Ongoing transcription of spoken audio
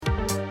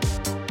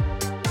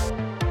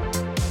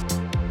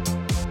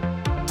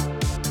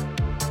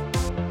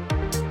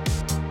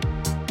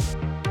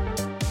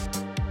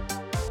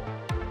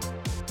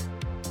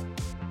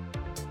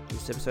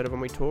episode of On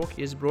We Talk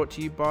is brought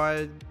to you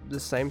by the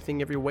same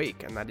thing every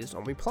week, and that is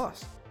On We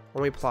Plus.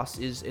 On We Plus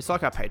it's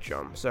like our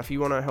Patreon. So if you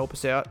want to help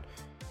us out,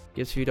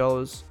 give us a few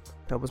dollars,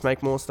 help us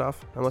make more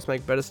stuff, help us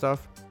make better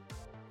stuff,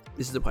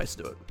 this is the place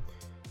to do it.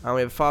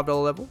 We have a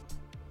 $5 level,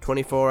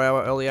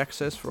 24-hour early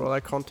access for all our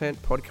content,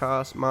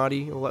 podcasts,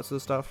 Marty, all that sort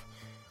of stuff.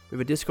 We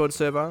have a Discord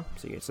server,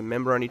 so you get some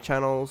member-only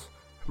channels,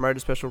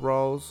 promoted special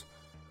roles.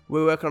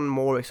 We're working on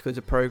more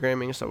exclusive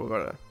programming, so we've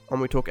got a On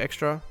We Talk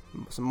Extra,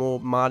 some more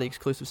Marty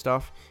exclusive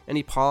stuff.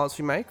 Any pilots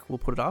we make, we'll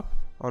put it up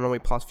on We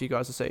Plus for you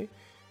guys to see.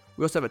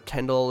 We also have a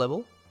 $10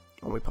 level,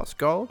 On We Plus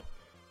Gold.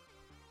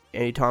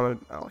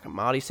 Anytime like a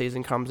Marty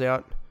season comes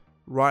out,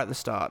 right at the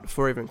start,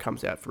 before it even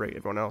comes out for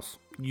everyone else,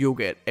 you'll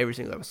get every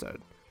single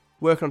episode.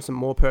 Working on some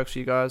more perks for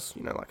you guys,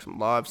 like some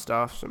live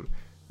stuff,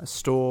 a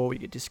store where you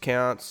get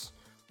discounts,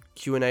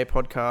 Q&A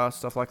podcasts,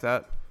 stuff like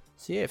that.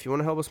 So yeah, if you want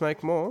to help us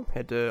make more,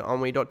 head to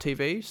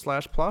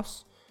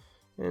onwe.tv/plus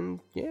and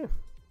yeah,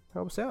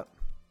 help us out.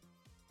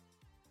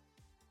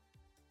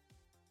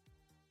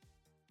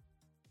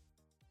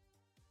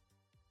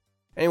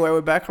 Anyway,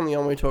 we're back on the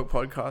On We Talk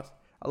podcast.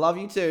 I love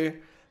you too.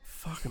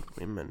 Fucking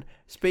women.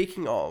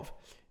 Speaking of,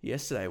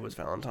 yesterday was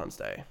Valentine's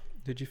Day.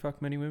 Did you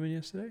fuck many women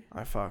yesterday?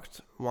 I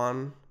fucked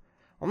one.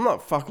 I'm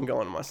not fucking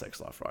going to my sex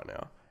life right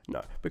now.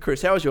 No. But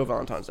Chris, how was your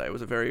Valentine's Day?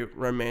 Was it very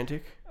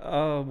romantic?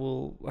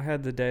 Well, I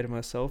had the day to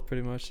myself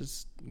pretty much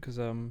just because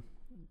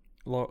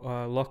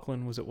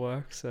Lachlan was at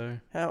work, so...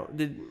 How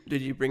did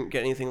you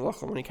get anything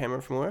Lachlan when he came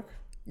home from work?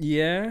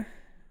 Yeah.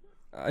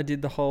 I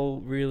did the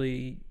whole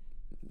really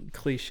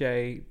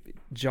cliche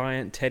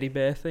giant teddy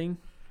bear thing.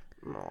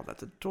 Oh,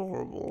 that's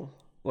adorable.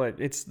 Like,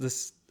 it's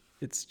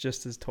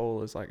just as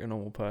tall as like a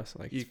normal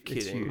person. Like, You're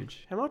it's kidding.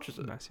 huge. How much is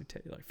it? Massive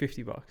teddy, like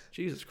 $50.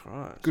 Jesus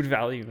Christ. Good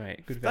value,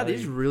 mate. Good value. That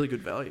is really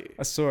good value.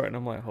 I saw it and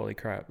I'm like, holy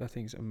crap, that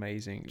thing's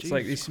amazing. It's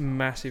like this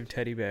massive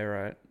teddy bear,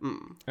 right?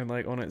 Mm. And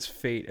like on its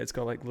feet, it's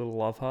got like little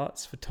love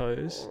hearts for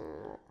toes,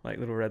 like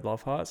little red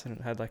love hearts, and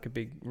it had like a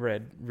big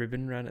red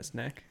ribbon around its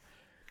neck.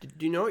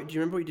 Do you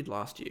remember what you did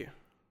last year?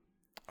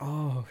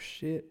 Oh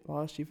shit!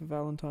 Last year for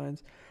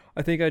Valentine's,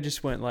 I think I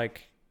just went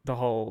like the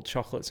whole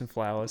chocolates and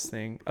flowers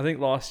thing. I think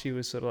last year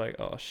was sort of like,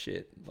 oh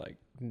shit, like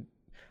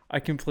I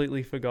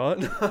completely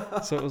forgot.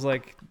 So it was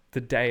like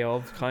the day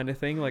of kind of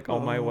thing, like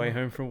on my way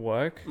home from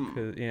work.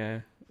 'Cause, yeah,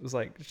 it was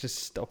like just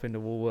stop into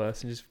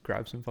Woolworths and just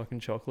grab some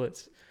fucking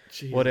chocolates,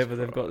 whatever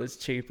they've got that's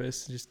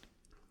cheapest. Just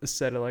a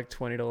set of like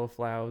 $20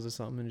 flowers or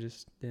something, and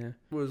just yeah.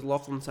 Was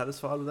Lachlan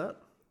satisfied with that?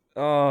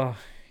 Oh,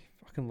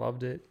 he fucking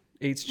loved it.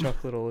 Eats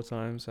chocolate all the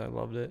time, so I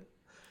loved it.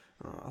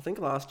 I think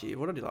last year,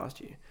 what did I do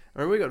last year? I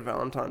remember we got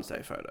Valentine's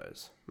Day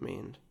photos, me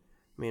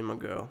and my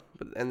girl.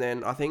 And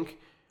then I think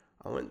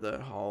I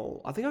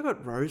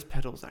got rose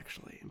petals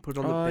actually and put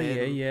it on the bed.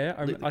 Oh, yeah.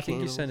 I think you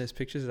candles. sent us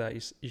pictures of that.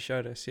 You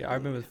showed us. Yeah, I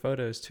remember the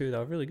photos too. They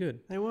were really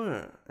good. They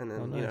were. And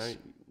then, nice.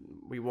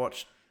 we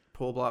watched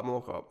Paul Blart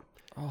Mall Cop.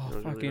 Oh, It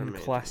was fucking really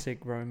romantic.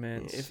 classic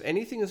romance. Yeah, if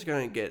anything is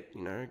going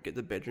to get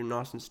the bedroom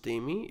nice and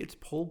steamy, it's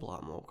Paul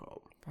Blart Mall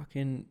Cop.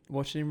 Fucking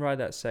watching him ride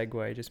that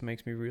Segway just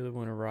makes me really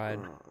want to ride.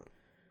 Oh.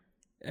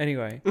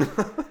 Anyway.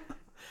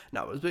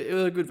 No, it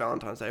was a good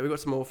Valentine's Day. We got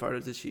some more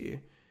photos this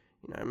year.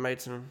 Made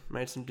some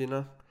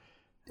dinner.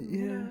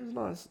 Yeah. It was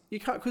nice. You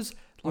can't because.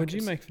 What did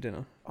you make for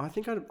dinner? I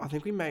think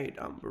we made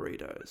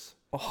burritos.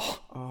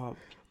 Oh,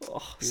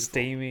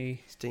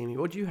 Steamy. steamy.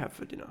 What did you have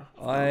for dinner?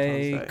 For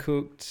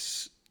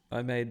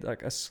I made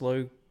like a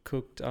slow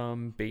cooked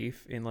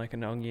beef in like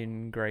an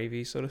onion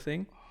gravy sort of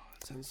thing.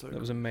 That sounds so That good.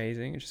 was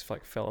amazing. It just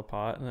like fell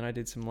apart. And then I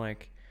did some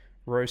like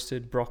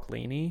roasted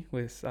broccolini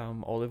with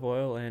olive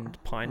oil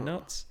and pine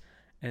nuts,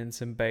 and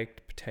some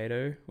baked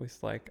potato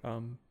with like the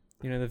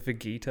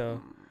Vegeta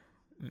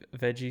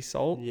veggie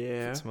salt.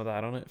 Yeah. Put some of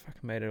that on it.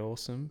 Fucking made it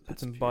awesome. Put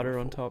That's some butter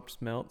on beautiful. top,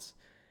 just melts.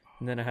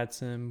 And then I had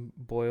some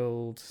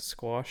boiled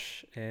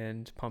squash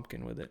and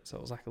pumpkin with it. So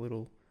it was like a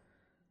little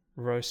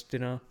roast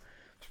dinner.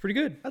 It's pretty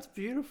good. That's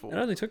beautiful. It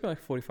only took me like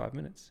 45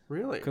 minutes.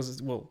 Really? Because,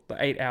 the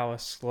 8-hour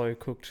slow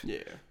cooked Yeah.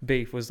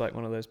 beef was like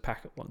one of those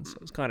packet ones. So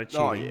it was kind of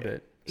cheating, Oh, yeah.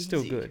 but still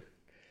Easy. good.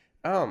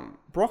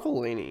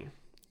 Broccolini.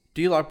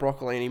 Do you like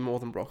broccolini more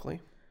than broccoli?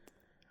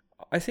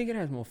 I think it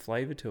has more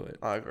flavour to it.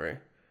 I agree.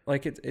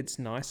 Like, it's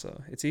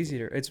nicer. It's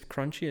easier. It's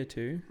crunchier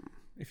too.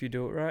 If you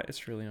do it right,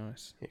 it's really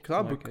nice.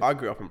 Because I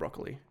grew up in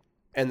broccoli.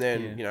 And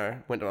then, Yeah.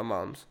 went to my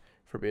mum's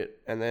for a bit.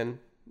 And then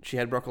she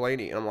had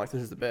broccolini. And I'm like,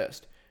 this is the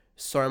best.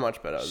 So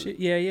much better. Shit,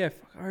 yeah.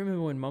 Fuck, I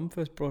remember when Mum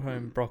first brought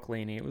home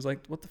broccolini. It was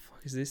like, what the fuck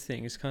is this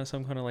thing? It's kind of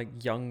some kind of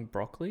like young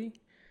broccoli,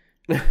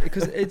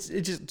 because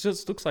it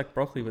just looks like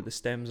broccoli, but the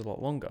stem's a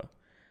lot longer.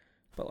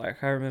 But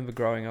like I remember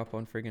growing up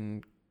on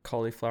friggin'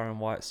 cauliflower and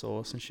white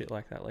sauce and shit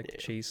like that, like the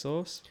cheese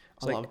sauce.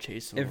 I love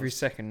cheese sauce. Every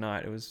second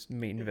night it was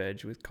meat and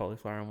veg with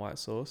cauliflower and white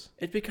sauce.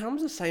 It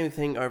becomes the same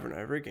thing over and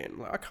over again.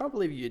 Like I can't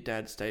believe your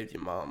dad stayed with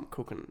your mum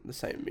cooking the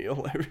same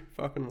meal every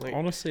fucking week.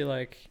 Honestly,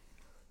 like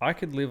I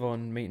could live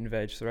on meat and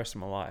veg for the rest of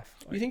my life.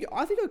 Like, You think?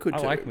 I think I could I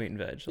too. like meat and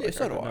veg. Like, Yeah,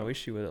 so I've do got I. no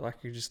issue with it. Like,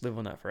 I could just live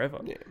on that forever.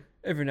 Yeah.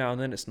 Every now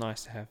and then, it's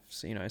nice to have,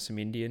 some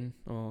Indian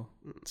or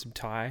some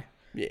Thai,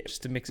 Yeah.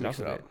 just to mix it Mix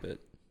up it a up. bit.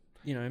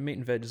 you know, meat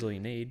and veg is all you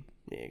need.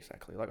 Yeah,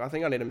 exactly. Like, I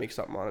think I need to mix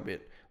up mine a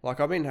bit. Like,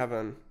 I've been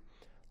having,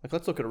 like,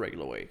 let's look at a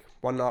regular week.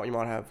 One night you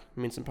might have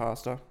mince and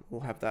pasta.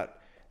 We'll have that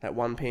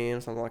one pan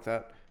or something like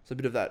that. It's a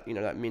bit of that, you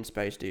know, that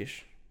mince-based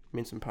dish,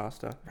 mince and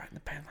pasta. Right in the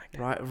pan like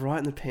that. Right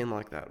in the pan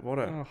like that. What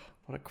a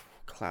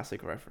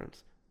classic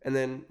reference. And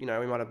then, you know,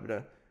 we might have a bit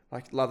of,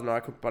 like, the other night I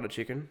cooked butter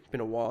chicken. It's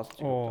been a while since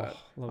you cooked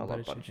that. I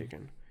love butter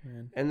chicken.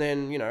 Man. And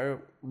then, you know,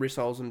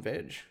 rissoles and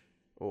veg,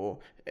 or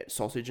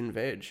sausage and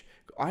veg.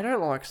 I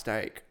don't like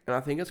steak, and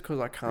I think it's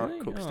because I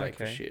can't cook steak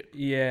for shit.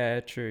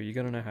 Yeah, true. You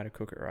got to know how to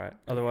cook it right.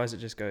 Otherwise, it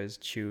just goes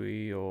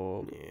chewy,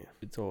 or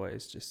it's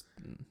always just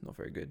not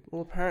very good.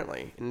 Well,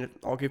 apparently, and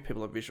I'll give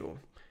people a visual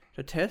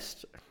to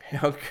test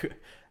how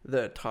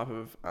the type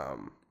of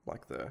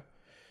like the,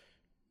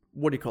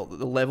 what do you call it?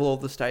 The level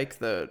of the steak,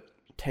 the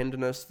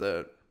tenderness,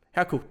 the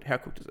how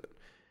cooked is it?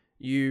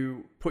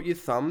 You put your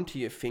thumb to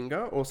your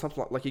finger, or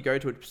something like you go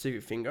to a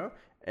specific finger,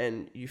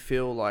 and you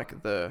feel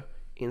like the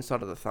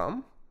inside of the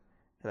thumb.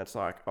 And it's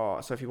like,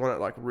 oh, so if you want it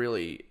like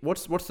really,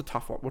 what's the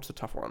tough one? What's the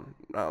tough one?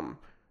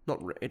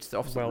 It's the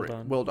opposite. Well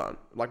done. Well done.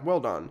 Like well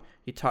done.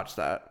 You touch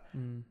that,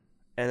 and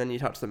then you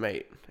touch the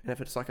meat. And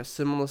if it's like a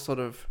similar sort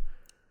of,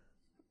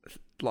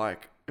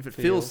 like if it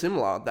feels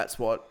similar, that's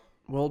what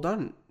well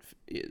done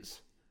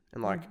is.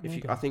 And like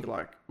I think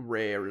like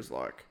rare is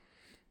like,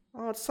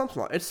 oh, it's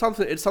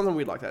something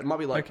weird like that. It might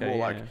be like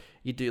like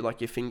you do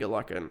like your finger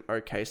like an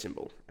OK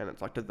symbol, and it's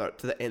like to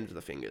the ends of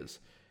the fingers.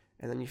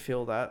 And then you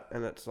feel that,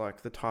 and it's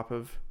like the type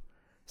of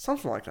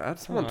something like that.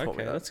 Someone taught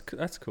me that.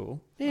 That's cool.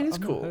 Yeah, it is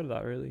I've cool. Not heard of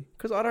that really.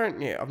 Because I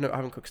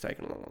haven't cooked steak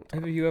in a long time.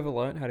 Have you ever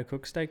learned how to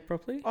cook steak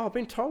properly? Oh, I've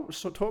been taught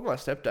by my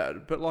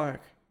stepdad, but like,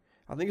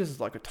 I think this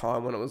is like a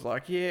time when it was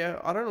like, yeah,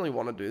 I don't really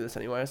want to do this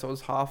anyway, so I was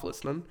half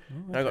listening,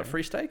 and I got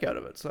free steak out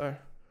of it. So.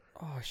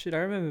 Oh shit! I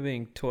remember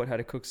being taught how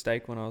to cook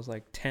steak when I was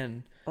like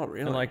 10. Oh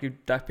really? And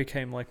like that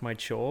became like my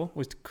chore,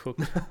 was to cook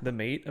the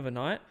meat of a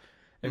night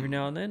every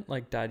now and then.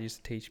 Like Dad used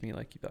to teach me,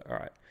 like, all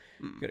right.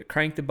 You got to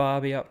crank the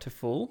barbie up to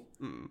full,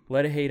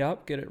 let it heat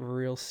up, get it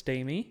real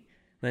steamy,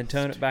 then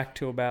turn it back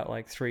to about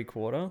like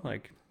 3/4,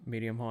 like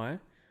medium high.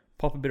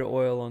 Pop a bit of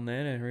oil on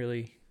there and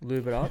really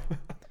lube it up.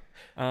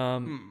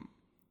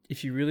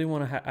 If you really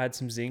want to add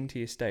some zing to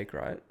your steak,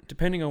 right?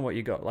 Depending on what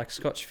you got, like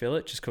Scotch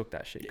fillet, just cook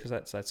that shit because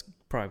that's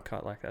prime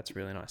cut, like that's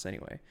really nice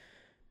anyway.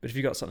 But if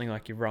you got something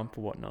like your rump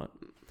or whatnot,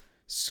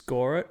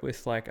 score it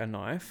with like a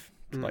knife,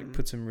 like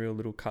put some real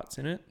little cuts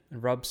in it,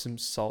 and rub some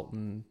salt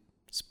and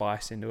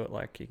spice into it.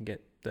 Like you can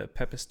get the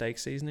pepper steak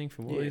seasoning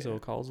from Woolies or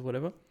Coles or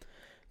whatever.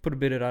 Put a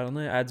bit of that on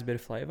there, adds a bit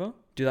of flavour.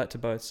 Do that to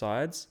both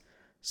sides.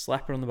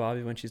 Slap it on the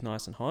barbie when she's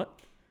nice and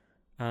hot.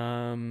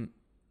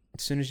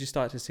 As soon as you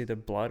start to see the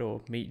blood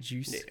or meat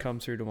juice come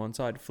through to one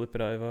side, flip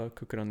it over,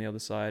 cook it on the other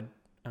side.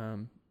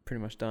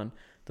 Pretty much done.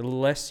 The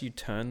less you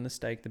turn the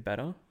steak, the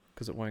better,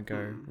 because it won't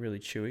go really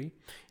chewy.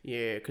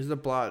 Yeah, because the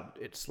blood,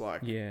 it's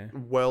like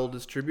well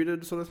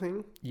distributed sort of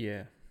thing.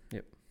 Yeah.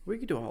 Yep. We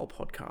could do a whole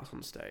podcast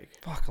on steak.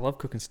 Fuck, I love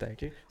cooking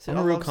steak. See, I'm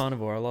a real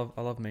carnivore. I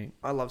love meat.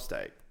 I love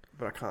steak,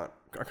 but I can't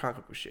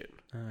cook with shit.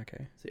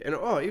 Okay. See, and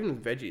even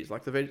veggies,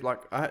 like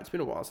it's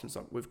been a while since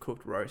we've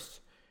cooked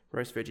roast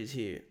veggies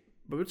here,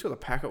 but we've just got the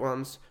packet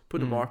ones.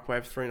 Put in the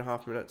microwave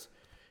 3.5 minutes.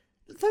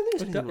 I don't think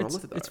there's anything wrong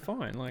with it though. It's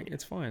fine.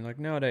 It's fine. Like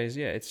nowadays,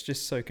 it's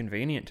just so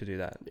convenient to do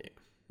that. Yeah.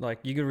 Like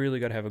you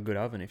really got to have a good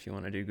oven if you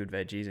want to do good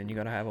veggies, and you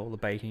got to have all the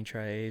baking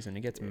trays, and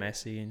it gets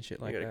messy and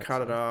shit like that. You got to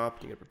cut it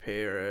up, you got to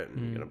prepare it,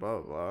 and you got to blah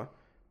blah blah.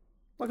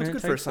 Like it's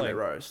good for a Sunday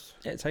roast.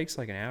 Yeah, it takes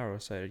like an hour or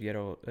so to get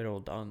it all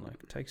done.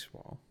 Like it takes a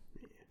while.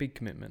 Yeah. Big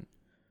commitment.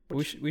 But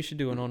we should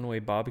do an on-way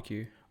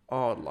barbecue.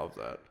 Oh, I'd love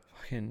that.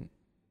 Fucking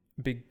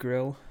big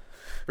grill.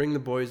 Bring the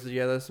boys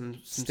together, some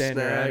stand snags.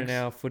 Around in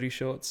our footy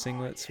shorts,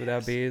 singlets with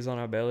our beers on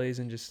our bellies,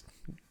 and just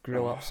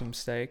grill up some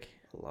steak.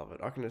 I love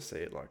it. I can just see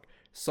it, like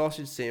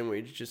sausage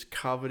sandwich just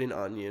covered in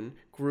onion,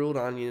 grilled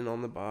onion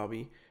on the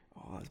barbie.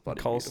 Oh, it's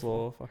bloody coleslaw,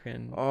 beautiful.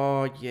 fucking.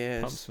 Oh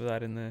yes. Pumps for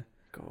that in there.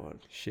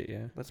 God. Shit,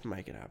 yeah. Let's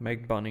make it happen.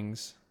 Make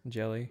Bunnings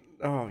jelly.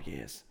 Oh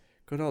yes,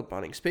 good old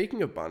Bunnings.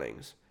 Speaking of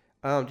Bunnings,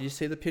 do you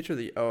see the picture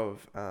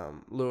of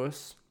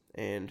Lewis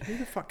and who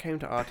the fuck came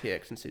to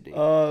RTX in Sydney?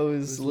 Oh, it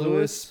was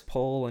Lewis,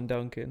 Paul, and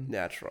Duncan.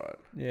 That's right.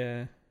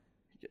 Yeah.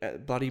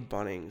 Bloody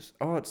Bunnings.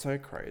 Oh, it's so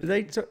crazy.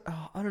 I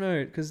don't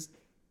know, because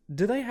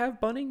do they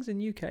have Bunnings in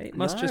UK? It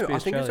must just be Australian.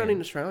 I think it's only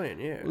in Australian,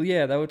 yeah. Well,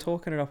 yeah, they were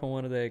talking it up on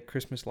one of their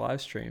Christmas live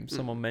streams.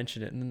 Someone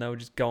mentioned it, and then they were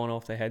just going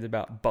off their heads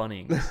about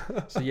Bunnings.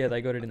 So yeah,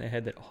 they got it in their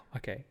head that,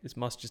 okay, this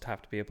must just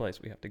have to be a place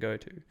we have to go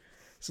to.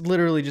 It's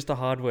literally just a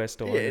hardware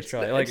store in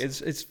Australia.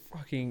 It's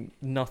fucking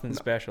nothing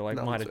special,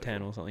 like Mitre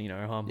 10 or something,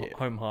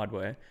 home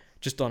hardware,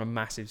 just on a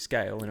massive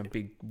scale in a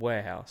big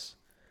warehouse.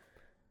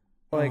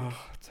 Like,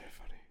 it's so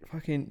funny.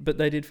 Fucking, but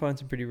they did find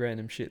some pretty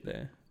random shit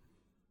there.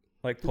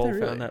 Like Paul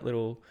found that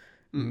little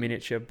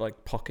miniature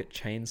like pocket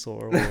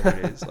chainsaw or whatever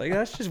it is. Like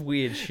that's just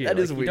weird shit. That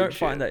is weird. You don't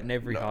find that in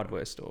every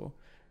hardware store.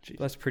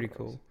 That's pretty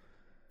cool.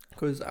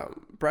 Because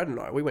Brad and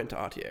I, we went to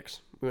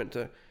RTX. We went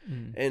to,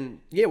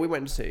 and yeah, we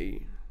went to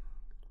see.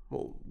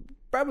 Well,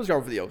 Brad was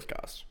going for the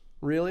Elkscast.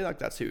 Really, like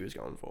that's who he was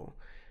going for.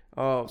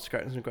 Oh, it's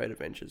great. Some great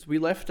adventures. We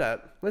left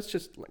at,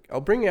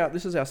 I'll bring out,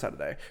 this is our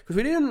Saturday. Because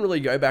we didn't really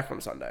go back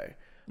on Sunday.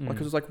 Like,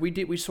 cause it was like,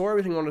 we saw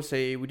everything we wanted to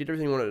see. We did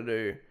everything we wanted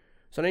to do.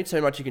 So I need so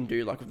much you can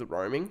do, like, with the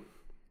roaming.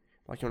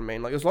 Like, you know what I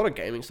mean? Like, there's a lot of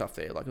gaming stuff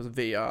there. Like, there's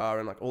VR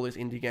and, like, all these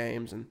indie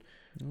games and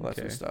all that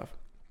sort of stuff.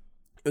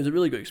 It was a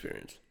really good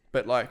experience.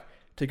 But, like,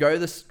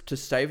 to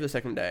stay for the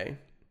second day,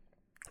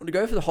 or to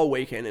go for the whole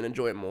weekend and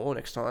enjoy it more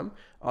next time,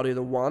 I'd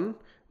either, one,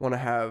 want to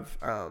have,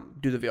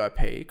 do the VIP,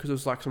 because there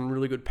was, like, some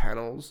really good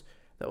panels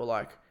that were,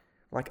 like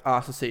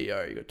Ask the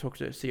CEO. You got to talk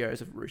to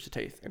CEOs of Rooster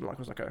Teeth, and, like, it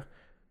was, like, a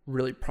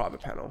really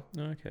private panel.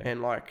 Okay.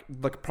 And, like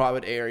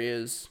private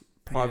areas,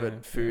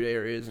 private food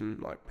areas,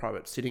 and, like,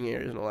 private sitting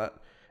areas and all that.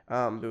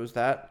 There was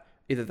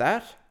either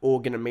that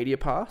or get a media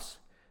pass.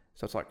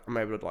 So it's like, I'm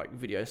able to, like,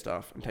 video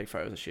stuff and take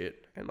photos of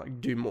shit and, like,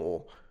 do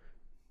more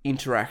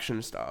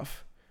interaction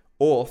stuff.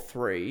 Or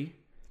 3,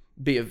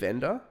 be a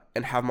vendor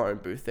and have my own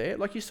booth there.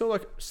 Like, you saw,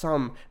 like,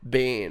 some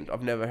band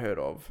I've never heard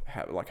of,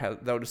 how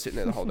they were just sitting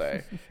there the whole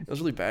day. It was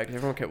really bad because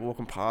everyone kept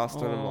walking past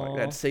them and, like,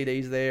 they had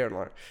CDs there and,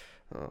 like,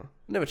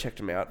 never checked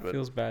them out. But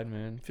feels bad,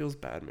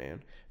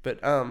 man. But,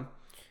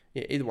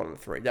 yeah, either one of the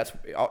 3. That's,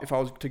 if I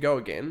was to go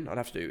again, I'd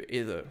have to do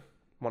either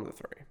one of the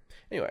 3.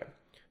 Anyway,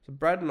 so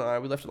Brad and I,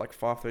 we left at like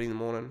 5:30 in the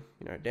morning,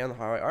 you know, down the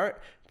highway. All right,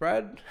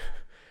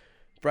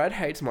 Brad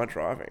hates my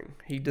driving.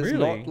 He does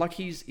not, like,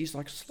 he's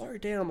like, slow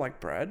down. I'm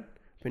like, Brad,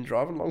 I've been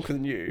driving longer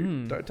than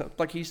you. Don't tell.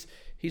 Like, he's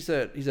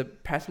a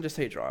passenger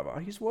seat driver.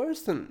 He's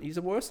worse than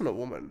a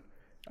woman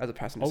as a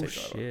passenger seat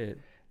driver. Oh shit.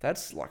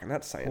 That's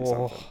saying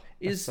something.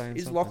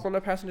 Is Lachlan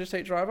a passenger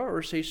seat driver, or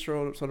is he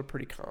sort of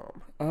pretty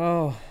calm?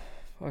 Oh,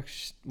 fuck.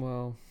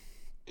 Well.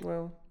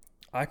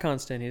 I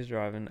can't stand his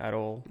driving at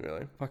all.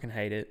 Really? Fucking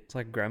hate it. It's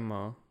like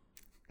grandma.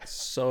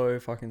 So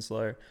fucking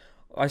slow.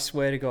 I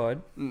swear to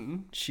God,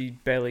 she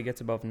barely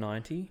gets above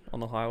 90 on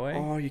the highway.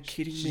 Oh, you're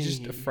kidding me. She's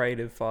just afraid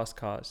of fast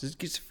cars. She's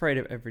just afraid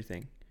of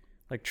everything.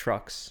 Like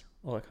trucks,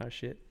 all that kind of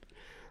shit.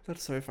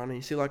 That's so funny.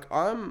 See, like,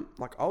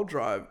 I'll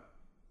drive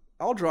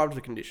to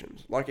the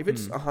conditions. Like, if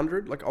it's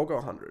 100, like, I'll go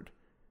 100.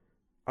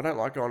 I don't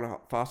like going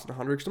faster than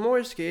 100 because I'm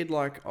always scared,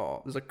 like,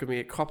 there's like going to be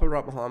a copper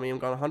right behind me. I'm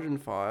going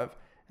 105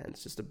 and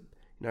it's just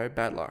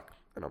bad luck,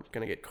 and I'm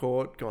going to get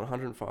caught going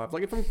 105.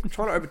 Like, if I'm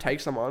trying to overtake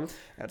someone,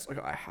 and it's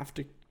like, I have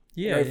to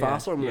go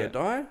faster, I'm going to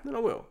die, then I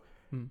will.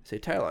 See,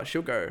 Taylor,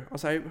 she'll go. I'll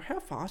say, how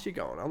fast are you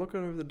going? I look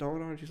at her over the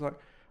odometer, and she's like,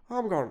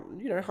 I'm going,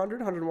 100,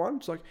 101.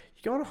 It's like,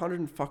 you're going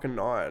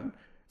 109.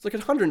 It's like a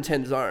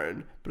 110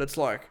 zone, but it's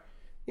like,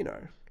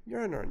 you're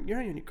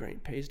only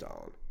green peas,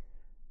 darling.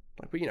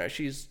 Like, but,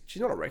 she's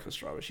not a reckless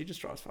driver. She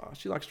just drives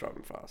fast. She likes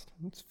driving fast.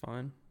 That's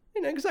fine.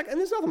 Exactly, and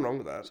there's nothing wrong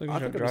with that. So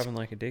you're driving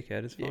like a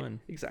dickhead, it's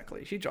fine.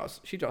 Exactly. She drives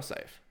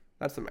safe.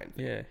 That's the main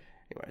thing. Yeah.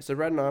 Anyway, so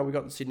Brad and I, we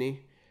got to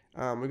Sydney.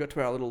 We got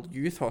to our little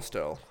youth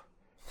hostel.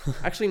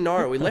 Actually,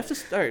 no, we left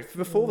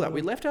before that,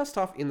 we left our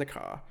stuff in the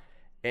car,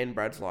 and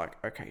Brad's like,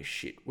 okay,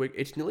 shit,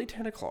 it's nearly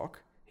 10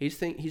 o'clock. He's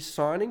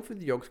signing for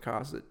the Yogs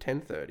cars at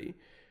 10:30.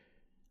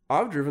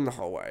 I've driven the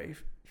whole way.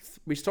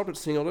 We stopped at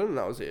Singleton, and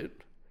that was it,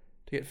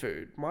 to get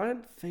food. My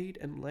feet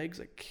and legs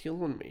are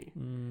killing me.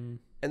 And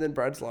then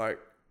Brad's like,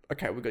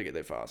 okay, we've got to get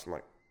there fast. I'm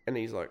like, and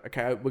he's like,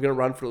 okay, we're going to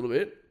run for a little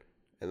bit.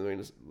 And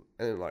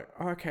then like,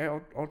 oh, okay,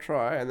 I'll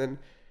try. And then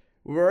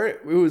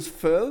it was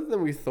further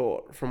than we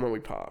thought from when we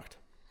parked.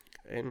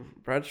 And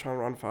Brad's trying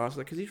to run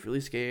faster because he's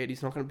really scared.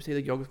 He's not going to see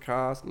the Yogs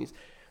cars, and he's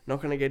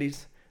not going to get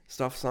his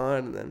stuff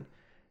signed. And then,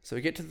 so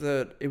we get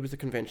to it was the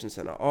convention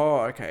center. Oh,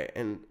 okay.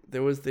 And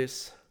there was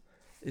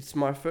it's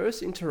my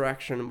first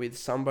interaction with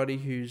somebody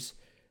who's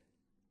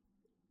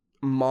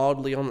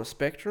mildly on the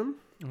spectrum.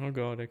 Oh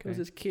God, okay. There's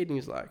this kid, and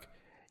he's like,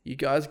 you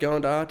guys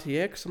going to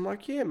RTX? I'm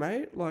like, yeah,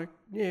 mate. Like,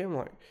 yeah. I'm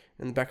like,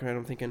 in the back of my head,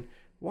 I'm thinking,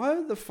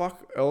 why the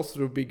fuck else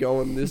would we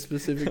go in this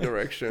specific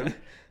direction?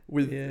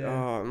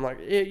 I'm like,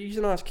 yeah, he's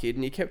a nice kid.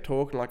 And he kept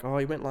talking like, oh,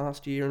 he went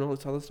last year and all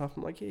this other stuff.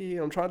 I'm like,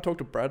 yeah. I'm trying to talk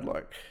to Brad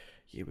like,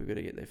 yeah, we got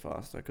to get there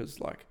faster.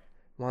 Because, like,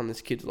 1,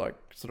 this kid's like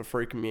sort of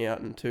freaking me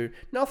out. And 2,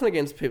 nothing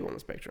against people on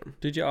the spectrum.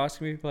 Did you ask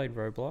him if he played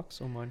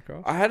Roblox or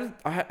Minecraft?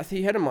 I think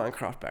he had a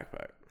Minecraft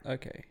backpack.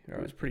 Okay. All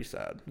right. It was pretty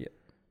sad. Yeah.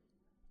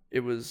 It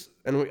was,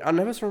 and I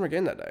never saw him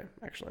again that day,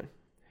 actually.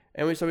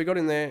 And so we got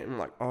in there, and I'm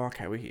like, oh,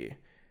 okay, we're here.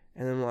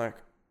 And then, like,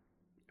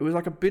 it was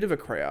like a bit of a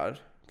crowd,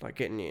 like,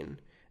 getting in. And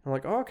I'm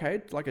like, oh,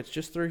 okay, like, it's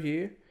just through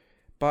here.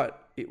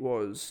 But it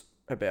was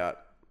about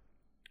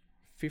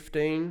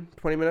 15,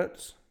 20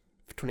 minutes,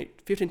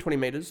 15, 20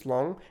 meters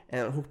long,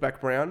 and it hooked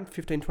back around,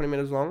 15, 20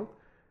 meters long.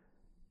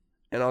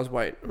 And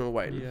we were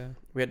waiting. Yeah.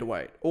 We had to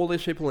wait. All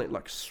these people,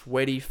 like,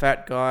 sweaty,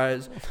 fat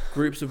guys,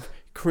 groups of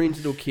cringe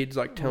little kids,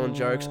 like, telling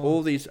jokes,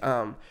 all these,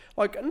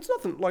 like, and it's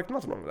nothing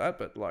wrong with that,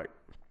 but, like,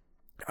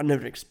 I'd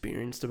never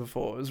experienced it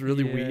before. It was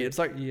really weird. It's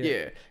like,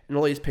 and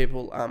all these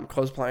people,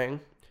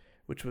 cosplaying,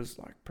 which was,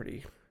 like,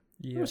 pretty,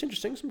 it was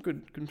interesting, some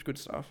good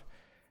stuff.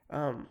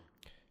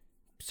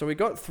 So we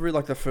got through,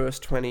 like, the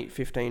first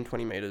 15,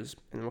 20 meters,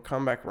 and then we'll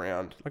come back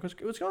around. Like,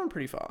 it was going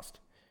pretty fast,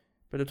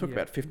 but it took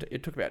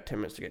about 10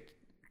 minutes to get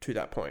to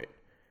that point.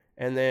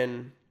 And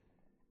then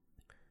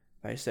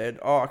they said,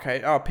 oh,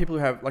 okay, people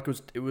who have, like,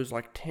 it was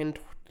like 10,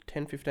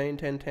 15,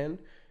 10, 10. And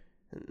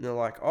they're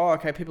like, oh,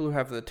 okay, people who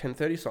have the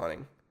 10:30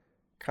 signing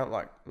can't,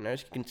 like, you know, you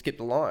can skip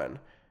the line.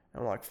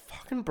 And I'm like,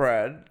 fucking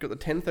Brad got the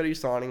 10:30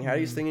 signing, had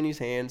his thing in his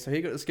hand, so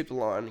he got to skip the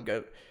line and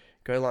go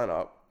line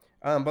up.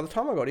 By the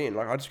time I got in,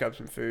 like, I just grabbed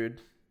some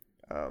food.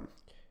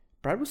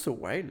 Brad was still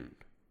waiting.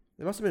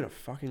 There must have been a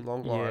fucking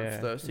long line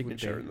for the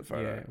signature in the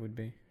photo. Yeah, it would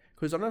be.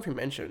 Because I don't know if he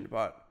mentioned,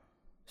 but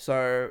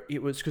so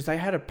it was because they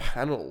had a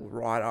panel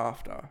right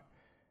after.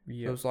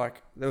 Yeah. It was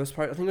like I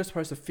think it was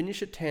supposed to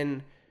finish at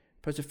 10,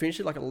 supposed to finish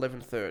at like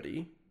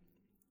 11:30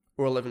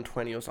 or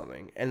 11:20 or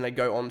something, and they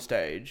go on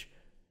stage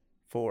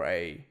for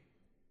a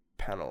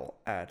panel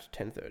at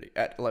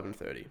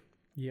 11:30.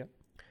 Yeah.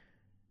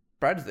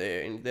 Brad's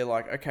there, and they're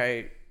like,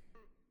 okay,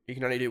 you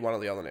can only do one or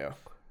the other now,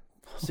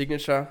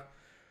 signature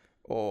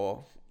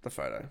or the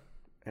photo.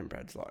 And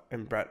Brad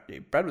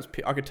was.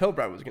 I could tell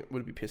Brad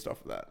would be pissed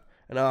off at that.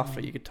 And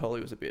after, you could tell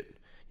he was a bit.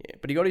 Yeah,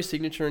 but he got his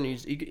signature in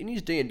his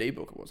D&D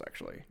book. It was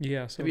actually.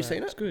 Yeah. Have you seen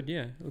it? It's good.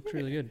 Yeah, it looks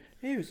really good.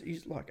 Yeah,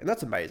 he's like, and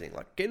that's amazing.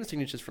 Like getting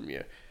signatures from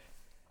your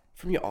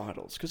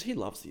idols, because he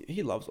loves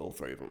all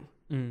three of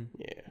them.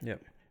 Yeah.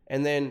 Yep.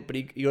 And then, but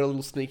he got a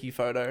little sneaky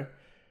photo,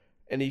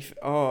 and he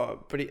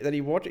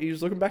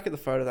was looking back at the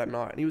photo that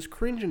night, and he was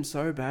cringing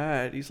so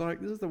bad. He's like,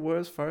 this is the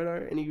worst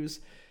photo, and he was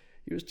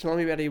telling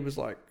me about it. He was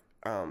like,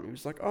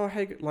 oh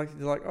hey, like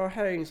they're like, oh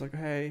hey, and he's like,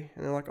 hey,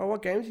 and they're like, oh,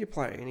 what games do you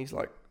play? And he's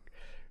like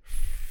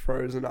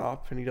frozen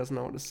up, and he doesn't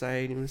know what to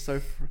say, and he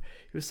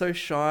was so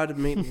shy to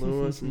meet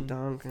Lewis and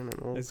Duncan and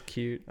all. It's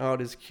cute. Oh,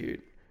 it is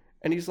cute.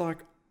 And he's like,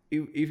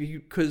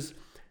 because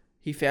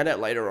he found out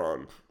later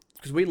on,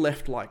 because we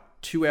left like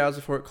 2 hours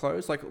before it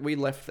closed. Like we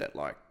left at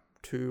like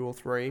 2 or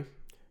 3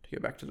 to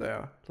go back to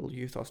their little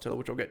youth hostel,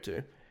 which I'll get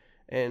to,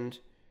 and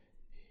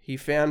he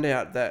found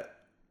out that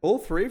all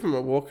three of them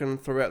were walking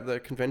throughout the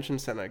convention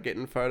center,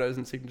 getting photos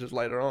and signatures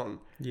later on.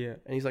 Yeah.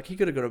 And he's like, he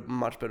could have got a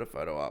much better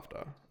photo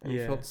after. And he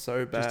felt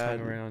so bad. Just hang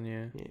around,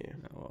 yeah. Yeah.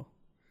 Oh, well.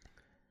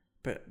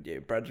 But yeah,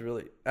 Brad's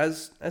really,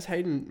 as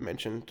Hayden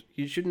mentioned,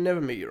 you should never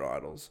meet your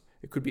idols.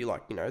 It could be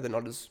like, you know, they're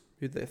not as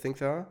who they think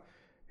they are,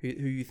 who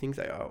you think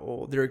they are,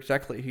 or they're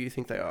exactly who you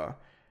think they are,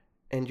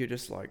 and you're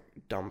just like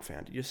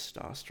dumbfounded, you're just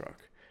starstruck.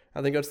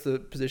 I think that's the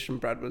position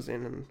Brad was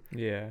in,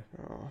 and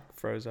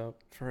froze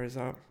up.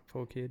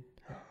 Poor kid.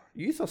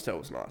 Youth hostel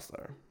was nice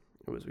though.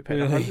 It was we paid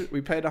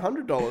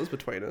 $100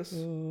 between us.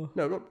 No,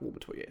 not all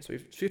between. Yeah, so we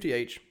 50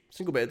 each,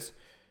 single beds.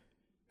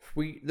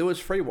 There was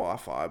free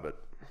Wi-Fi,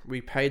 but we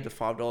paid the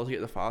 $5 to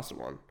get the faster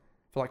one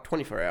for like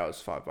 24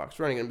 hours, $5.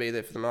 We're only gonna be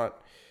there for the night.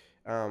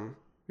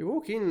 We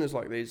walk in and there's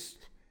like these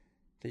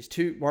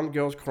two, one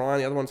girl's crying,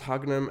 the other one's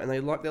hugging them, and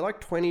they're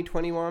like 20,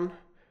 21,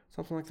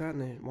 something like that,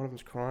 and one of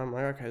them's crying. I'm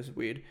like, okay, this is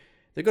weird.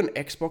 They've got an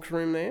Xbox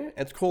room there, and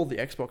it's called the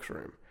Xbox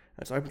room. And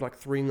it's open like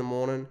 3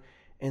 a.m.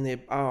 And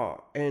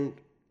and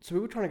so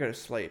we were trying to go to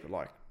sleep at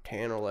like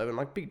 10 or 11,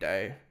 like big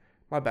day.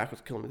 My back was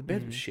killing me. The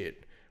bed was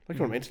shit. Like,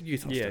 what I mean, it's a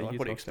youth hostel. Yeah, like, youth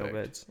what do you hostel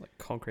expect? beds, like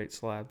concrete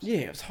slabs. Yeah,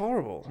 it was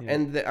horrible. Yeah.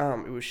 And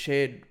it was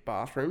shared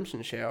bathrooms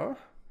and shower.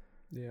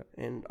 Yeah.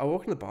 And I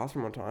walked in the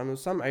bathroom one time. There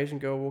was some Asian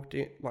girl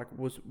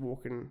was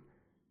walking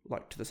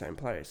like to the same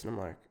place, and I'm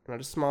like, and I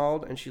just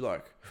smiled, and she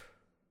like,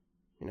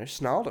 you know,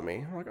 snarled at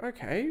me. I'm like,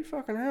 okay,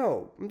 fucking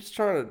hell, I'm just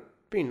trying to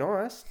be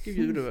nice, give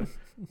you a bit of a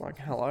like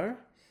hello.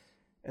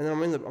 And then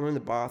I'm in the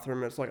bathroom,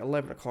 and it's like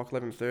 11 o'clock,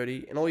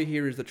 11:30, and all you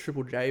hear is the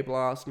Triple J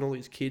blast and all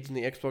these kids in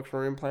the Xbox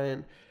room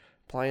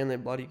playing their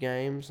bloody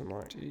games. I'm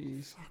like,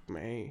 jeez, fuck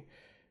me.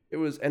 It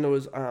was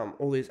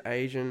all these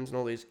Asians and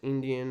all these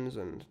Indians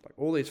and like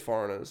all these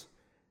foreigners.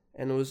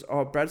 And it was,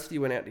 Brad said he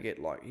went out to get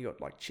he got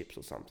like chips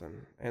or something.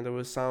 And there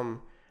was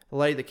some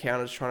lady at the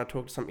counter's trying to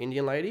talk to some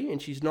Indian lady, and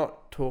she's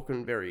not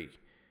talking very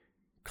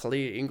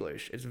clear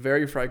English. It's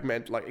very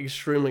fragmented, like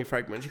extremely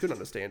fragmented. You couldn't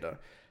understand her.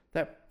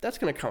 That's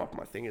gonna come up on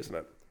my thing, isn't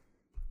it?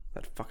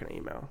 That fucking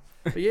email.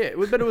 But yeah, it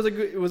was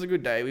a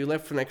good day. We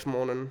left the next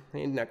morning,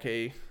 handed our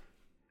key,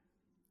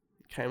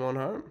 came on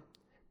home.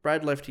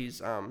 Brad left his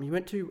he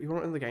went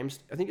to the games.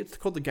 I think it's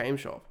called the Game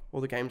Shop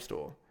or the Game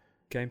Store.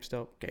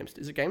 GameStop.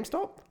 Is it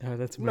GameStop? Oh,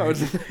 that's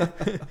amazing. No,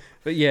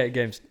 but yeah,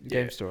 Game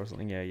Store or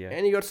something. Yeah.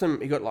 And he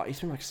spent like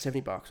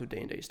 $70 with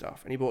D&D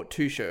stuff, and he bought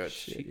 2 shirts.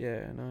 Shit,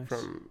 yeah, nice.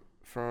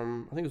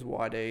 From I think it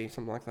was YD,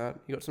 something like that.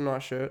 He got some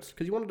nice shirts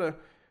because he wanted to,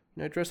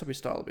 you know, dress up his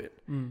style a bit.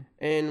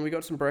 And we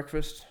got some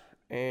breakfast,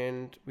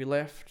 and we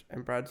left.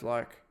 And Brad's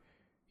like,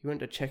 he went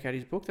to check out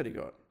his book that he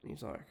got. And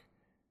he's like,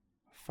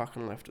 I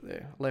fucking left it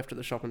there. Left at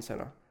the shopping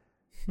centre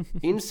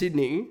in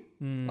Sydney.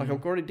 Like I'm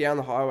already down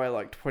the highway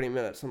like 20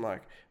 minutes. I'm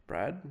like,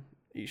 Brad,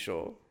 are you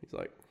sure? He's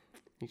like,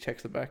 he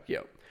checks the back.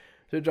 Yep.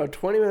 So we drove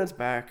 20 minutes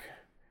back,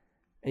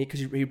 and because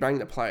he rang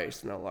the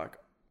place, and they're like,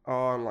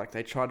 and like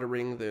they tried to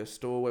ring the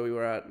store where we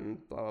were at,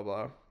 and blah blah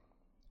blah.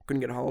 Couldn't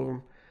get a hold of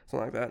him,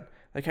 something like that.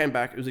 They came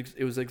back.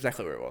 It was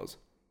exactly where it was.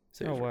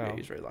 So wow. Yeah,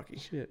 he's very lucky.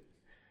 Shit.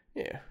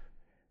 Yeah.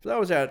 So that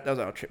was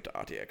our trip to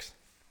RTX.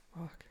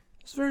 Fuck.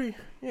 It's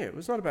it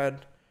was not a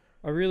bad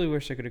I really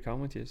wish I could have come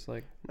with you. It's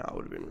like, No, it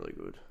would have been really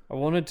good. I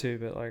wanted to,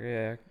 but like,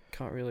 yeah, I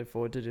can't really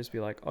afford to just be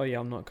like, oh yeah,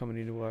 I'm not coming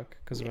into work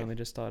because Yeah. I've only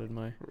just started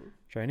my Mm.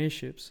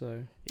 traineeship.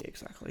 So Yeah,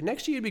 exactly.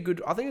 Next year would be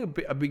good. I think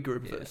a big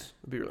group Yeah. of us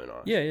would be really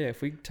nice. yeah,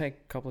 if we take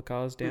a couple of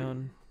cars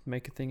down,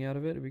 make a thing out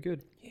of it, it'd be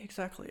good. Yeah,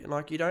 exactly. And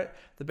like,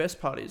 the best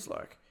part is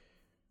like,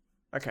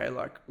 okay,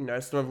 like,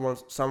 some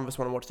of us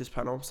want to watch this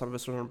panel, some of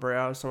us want to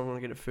browse, some of us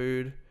want to get a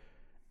food.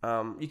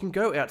 You can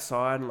go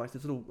outside and like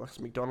there's little like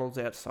some McDonald's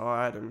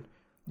outside, and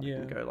you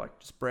can go like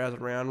just browse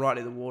around right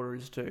near the water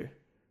is too.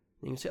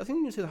 You can see, I think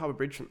you can see the Harbour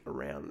Bridge from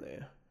around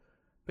there.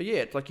 But yeah,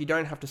 it's like you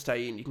don't have to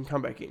stay in. You can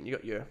come back in. You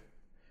got your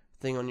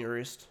thing on your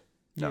wrist.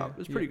 No,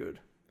 it's pretty good.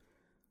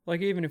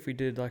 Like even if we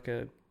did like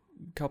a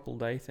couple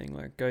day thing,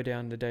 like go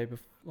down the day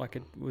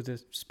with a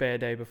spare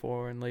day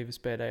before and leave a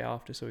spare day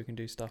after, so we can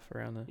do stuff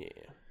around there.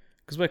 Yeah.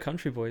 Because we're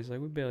country boys, like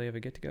we barely ever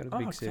get to go to the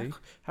big city.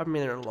 Haven't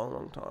been there in a long,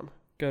 long time.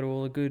 Go to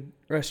all the good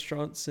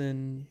restaurants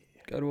and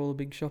go to all the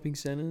big shopping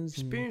centres.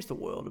 Experience the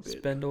world a bit.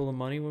 Spend all the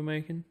money we're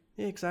making.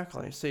 Yeah,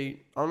 exactly.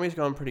 See, Omi's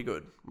going pretty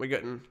good. We're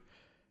getting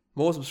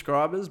more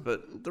subscribers,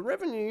 but the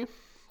revenue,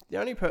 the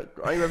only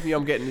revenue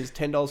I'm getting is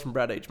 $10 from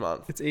Brad each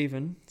month. It's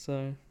even,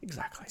 so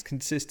Exactly. it's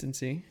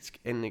consistency.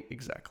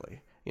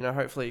 Exactly.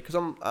 Hopefully, because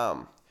I'm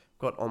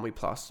got Omni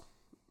Plus.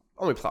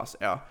 Omni Plus,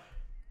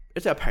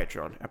 it's our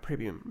Patreon, our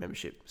premium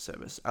membership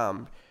service.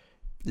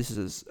 This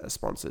is a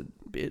sponsored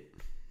bit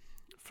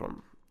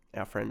from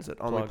our friends at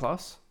Omni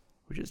Plus,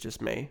 which is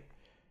just me.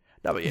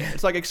 No, but yeah,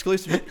 it's like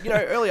exclusive,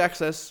 early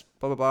access,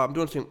 blah, blah, blah. I'm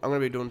going to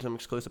be doing some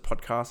exclusive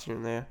podcasts here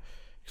and there,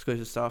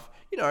 exclusive stuff.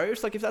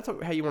 It's like if that's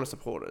how you want to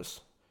support us.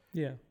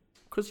 Yeah.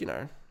 Because,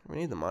 we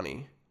need the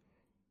money.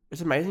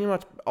 It's amazing how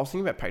much, I was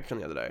thinking about Patreon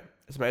the other day.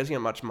 It's amazing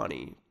how much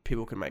money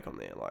people can make on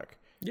there. Like,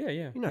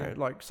 Yeah.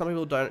 like some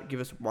people don't give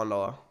us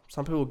 $1.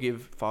 Some people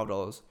give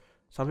 $5.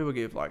 Some people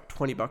give like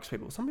 $20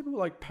 people. Some people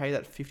like pay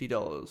that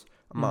 $50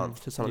 a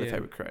month to some of their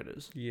favorite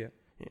creators. Yeah.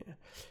 Yeah.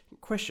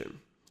 Question.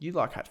 You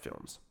like Hat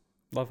Films.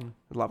 Love them.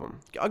 Love them.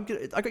 I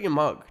got your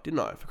mug, didn't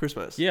I, for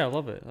Christmas? Yeah, I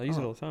love it. I use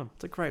it all the time.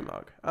 It's a great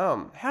mug.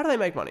 How do they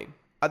make money?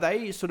 Are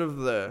they sort of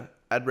the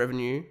ad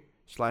revenue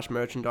 /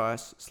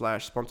 merchandise /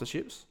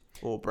 sponsorships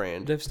or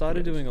brand? They've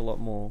started doing a lot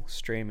more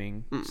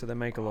streaming, so they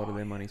make a lot of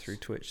their money through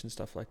Twitch and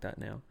stuff like that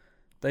now.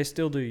 They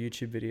still do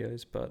YouTube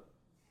videos, but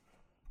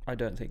I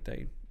don't think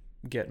they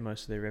get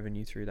most of their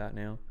revenue through that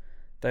now.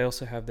 They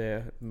also have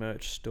their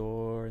merch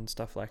store and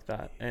stuff like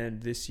that.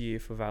 And this year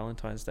for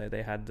Valentine's Day,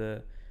 they had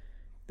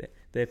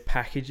their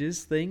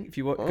packages thing. If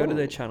you go to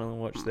their channel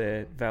and watch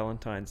their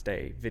Valentine's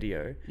Day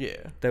video,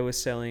 they were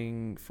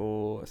selling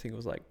for, I think it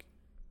was like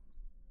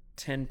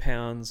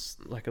 £10,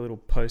 like a little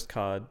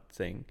postcard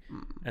thing,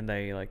 and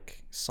they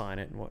like sign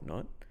it and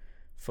whatnot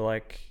for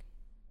like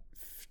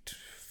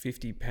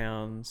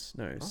 £50.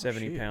 No,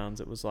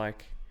 £70. It was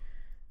like,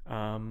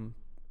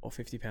 or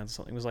 £50 or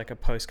something. It was like a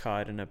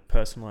postcard and a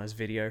personalized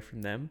video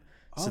from them.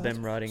 So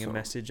them writing a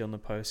message on the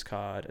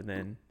postcard and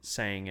then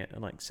saying it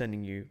and like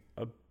sending you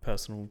a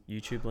personal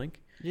YouTube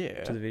link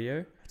to the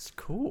video. That's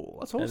cool.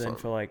 That's awesome. And then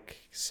for like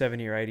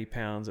 £70 or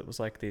 £80, it was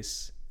like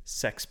this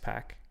sex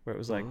pack where it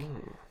was like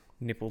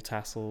nipple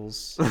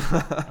tassels,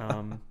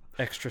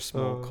 extra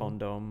small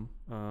condom,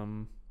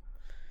 and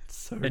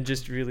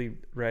just really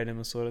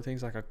random sort of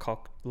things like a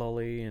cock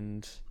lolly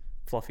and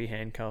fluffy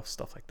handcuffs,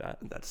 stuff like that.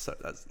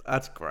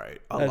 That's great.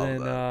 I love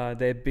that.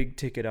 Their big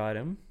ticket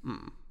item,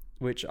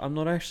 which I'm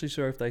not actually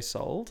sure if they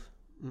sold.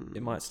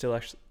 It might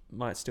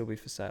still be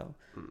for sale.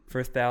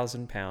 For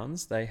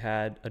 £1,000, they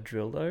had a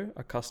dildo,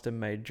 a custom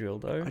made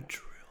dildo,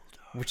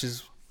 which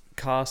is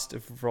cast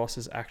of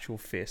Ross's actual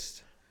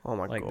fist. Oh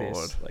my like god!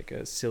 This, like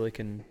a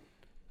silicon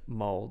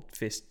mold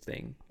fist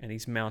thing, and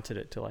he's mounted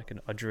it to like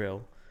a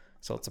drill,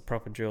 so it's a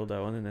proper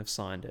dildo, and then they've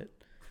signed it.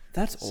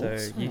 That's so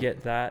awesome. You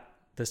get that,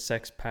 the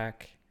sex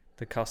pack,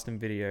 the custom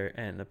video,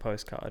 and the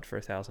postcard for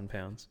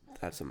 £1,000.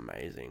 That's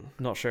amazing.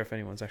 Not sure if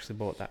anyone's actually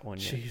bought that one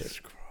yet. Jesus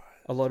Christ!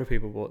 A lot of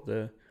people bought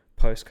the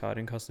postcard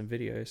and custom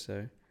video,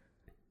 so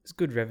it's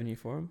good revenue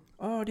for them.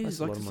 Oh, it is.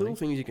 Like the little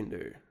things you can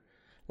do.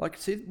 Like,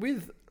 see,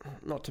 with,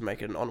 not to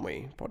make it an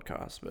ennui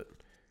podcast, but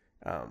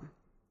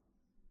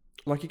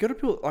like you got to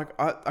build, like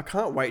I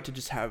can't wait to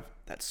just have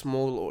that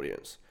small little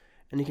audience,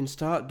 and you can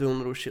start doing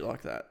little shit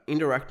like that,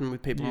 interacting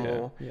with people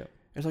more. Yeah.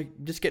 It's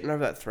like just getting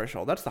over that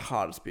threshold. That's the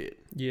hardest bit.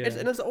 Yeah.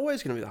 And it's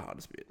always going to be the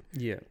hardest bit.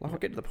 Yeah. Like I'll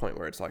get to the point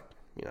where it's like,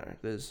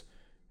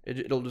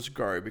 it'll just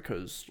grow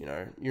because,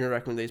 you're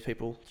interacting with these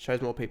people,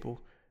 shows more people,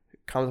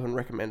 comes up and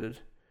recommended,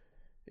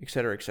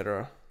 etc.,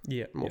 etc.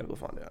 Yeah. More people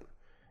find out.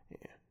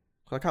 Yeah.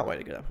 So I can't wait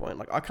to get to that point.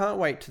 Like I can't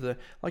wait to the,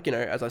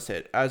 as I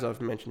said, as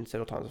I've mentioned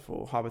several times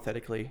before,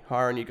 hypothetically,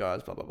 hiring you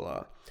guys, blah, blah,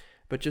 blah.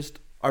 But just,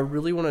 I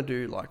really want to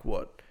do like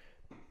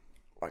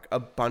a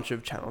bunch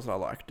of channels that I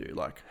like to do.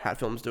 Like Hat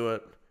Films do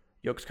it.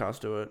 Yogscast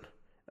do it.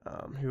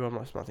 Who am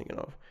I thinking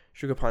of?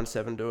 Sugar Pine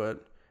 7 do it.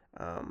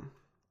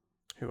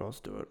 Who else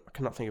do it? I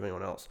cannot think of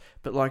anyone else.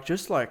 But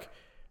just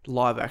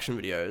live action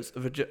videos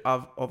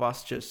of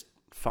us just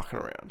fucking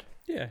around.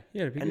 Yeah,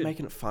 it'd be and good.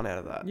 Making it fun out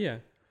of that. Yeah,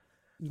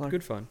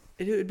 good fun.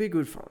 It'd be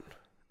good fun.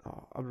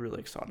 Oh, I'm really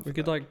excited. We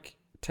could like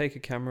take a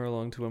camera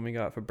along to when we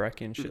go out for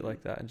brekkie and shit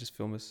like that, and just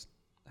film us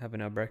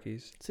having our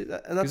brekkies. See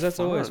that, and Because that's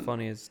fun. always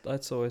funny.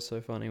 That's always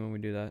so funny when we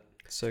do that.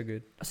 It's so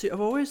good. See,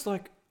 I've always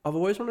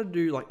wanted to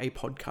do like a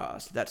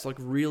podcast that's like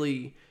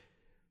really,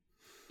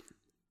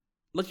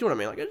 like, you know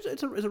what I mean? Like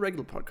it's a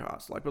regular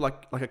podcast, like we're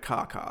like a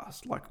car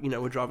cast, like, you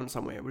know, we're driving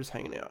somewhere, we're just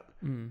hanging out.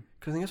 Because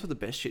I think that's where the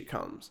best shit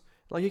comes.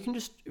 Like you can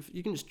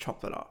just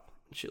chop that up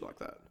and shit like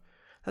that.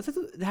 That's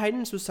what the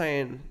Hayden's was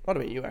saying. I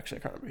don't mean you actually.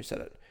 I can't remember who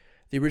said it.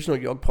 The original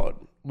YogPod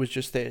was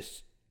just their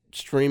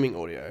streaming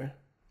audio,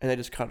 and they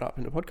just cut it up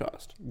into a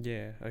podcast.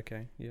 Yeah.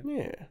 Okay. Yeah.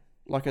 Yeah.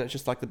 Like, and it's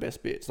just like the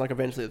best bits. Like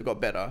eventually they got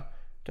better.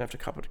 Don't have to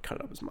cut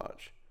it up as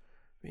much.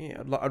 But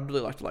yeah, I'd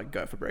really like to like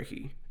go for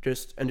brekkie,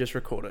 just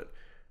record it.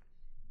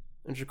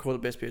 And just record the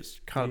best bits,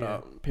 cut it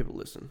up, people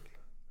listen.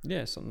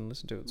 Yeah, something to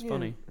listen to. It's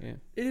funny. Yeah.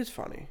 It is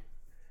funny.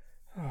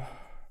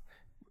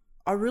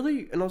 I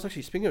was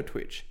actually, speaking of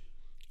Twitch,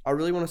 I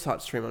really want to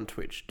start streaming on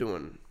Twitch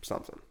doing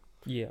something.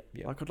 Yeah.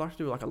 Yeah. Like, I'd like to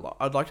do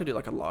I'd like to do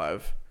like a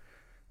live,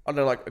 I don't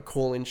know, like a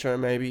call-in show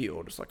maybe,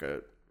 or just like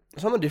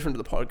something different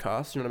to the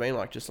podcast, you know what I mean?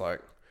 Like, just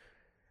like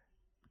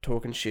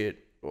talking shit,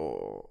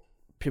 or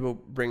people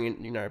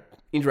bringing, you know,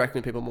 interacting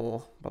with people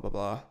more, blah, blah,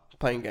 blah,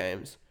 playing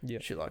games,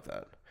 shit like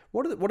that.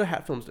 What do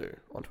Hat Films do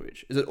on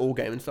Twitch? Is it all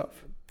game and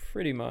stuff?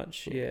 Pretty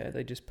much, yeah.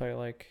 They just play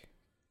like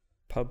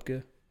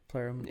PUBG,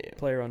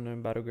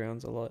 PlayerUnknown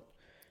Battlegrounds a lot.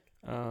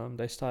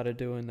 They started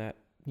doing that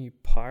new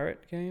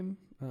pirate game,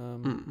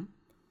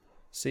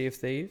 Sea of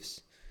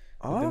Thieves.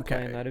 I've been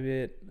playing that a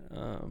bit.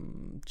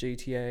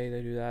 GTA,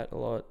 they do that a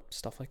lot.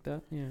 Stuff like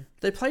that, yeah.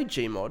 They play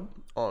Gmod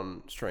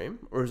on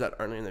stream, or is that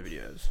only in their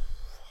videos?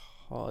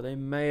 Oh, they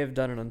may have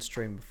done it on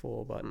stream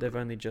before, but they've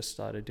only just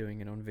started doing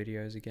it on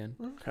videos again.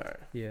 Okay.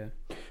 Yeah.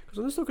 Because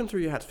I'm just looking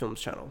through your Hat Films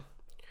channel.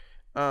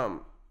 And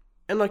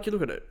like you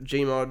look at it,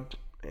 Gmod,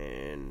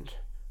 and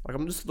like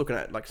I'm just looking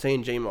at like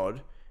seeing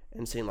Gmod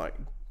and seeing like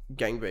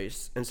Gang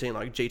Beasts and seeing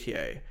like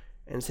GTA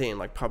and seeing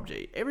like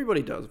PUBG.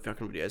 Everybody does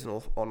fucking videos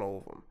on all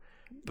of them.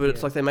 But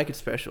it's like they make it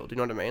special. Do you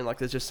know what I mean? Like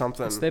there's just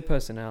something. It's their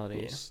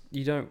personalities. Yeah.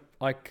 You don't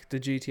like the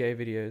GTA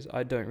videos.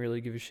 I don't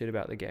really give a shit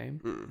about the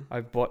game.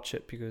 I watch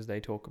it because they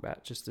talk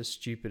about just the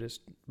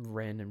stupidest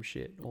random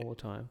shit all the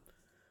time.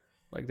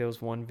 Like there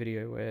was one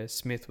video where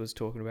Smith was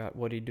talking about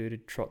what he'd do to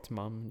Trot's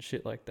mum and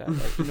shit like that.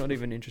 Like you're not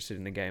even interested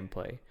in the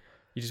gameplay.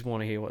 You just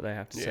want to hear what they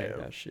have to say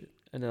about shit.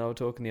 And then I was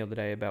talking the other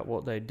day about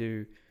what they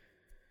do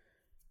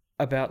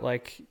about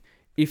like,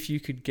 if you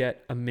could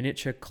get a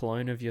miniature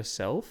clone of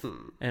yourself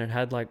and it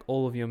had like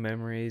all of your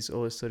memories,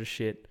 all this sort of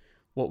shit,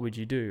 what would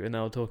you do? And they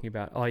were talking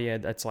about, oh yeah,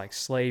 that's like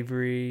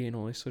slavery and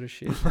all this sort of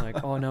shit.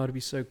 Like, oh no, it'd be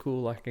so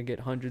cool. Like I could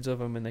get hundreds of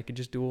them and they could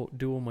just do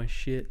all my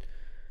shit.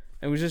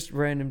 And it was just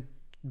random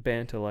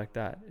banter like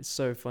that. It's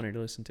so funny to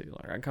listen to.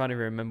 Like I can't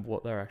even remember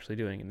what they're actually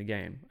doing in the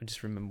game. I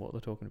just remember what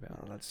they're talking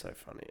about. Oh, that's so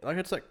funny. Like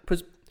it's like,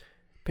 because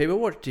people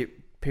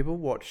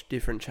watch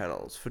different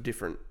channels for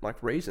different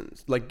like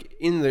reasons. Like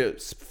in the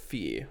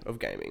sphere of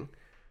gaming,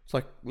 it's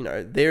like, you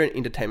know, they're an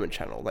entertainment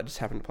channel. They just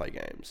happen to play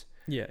games.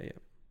 Yeah.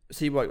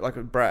 See, like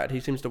Brad, he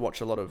seems to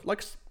watch a lot of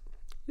like,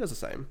 he does the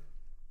same,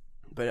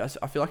 but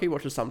I feel like he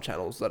watches some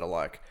channels that are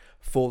like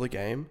for the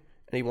game,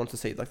 and he wants to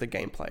see like the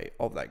gameplay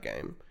of that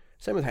game.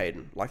 Same with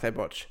Hayden. Like they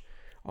watch,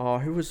 I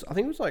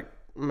think it was like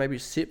maybe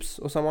Sips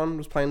or someone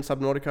was playing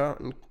Subnautica,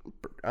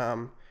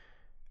 and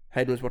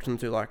Hayden was watching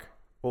through like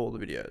all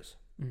the videos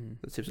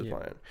that Sips was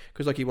playing,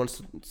 because like he wants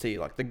to see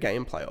like the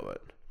gameplay of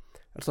it.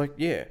 It's like,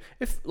 yeah,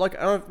 if like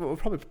we'll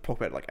probably talk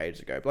about it like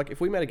ages ago, but like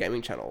if we made a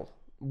gaming channel,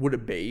 would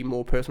it be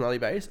more personality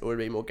based, or would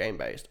it be more game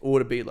based, or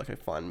would it be like a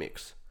fine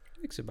mix?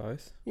 Mix of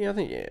both. Yeah, I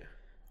think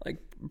Like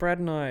Brad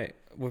and I,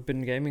 we've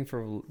been gaming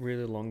for a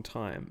really long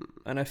time,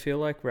 and I feel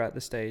like we're at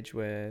the stage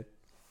where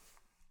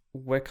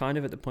we're kind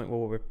of at the point where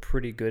we're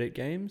pretty good at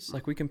games.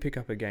 Like we can pick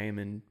up a game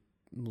and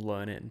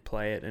learn it and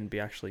play it and be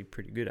actually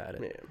pretty good at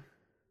it. Yeah.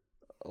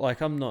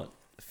 Like I'm not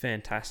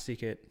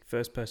fantastic at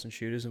first person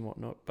shooters and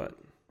whatnot, but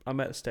I'm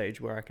at a stage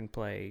where I can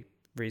play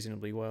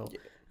reasonably well. Yeah.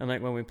 And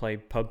like when we play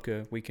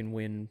PUBG, we can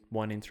win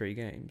 1 in 3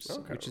 games,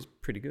 which is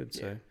pretty good.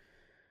 So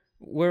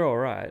we're all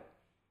right,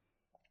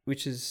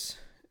 it's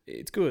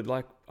good.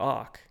 Like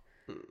Ark,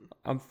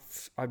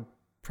 I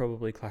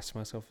probably class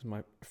myself as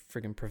my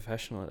friggin'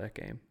 professional at that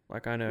game.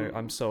 Like I know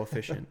I'm so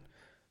efficient.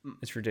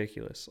 It's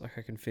ridiculous. Like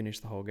I can finish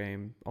the whole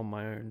game on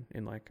my own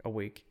in like a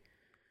week.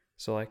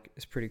 So like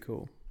it's pretty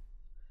cool.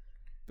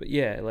 But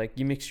yeah, like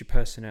you mix your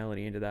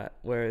personality into that.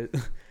 Whereas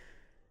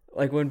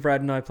like when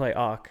Brad and I play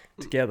Ark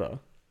together,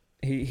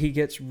 he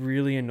gets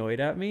really annoyed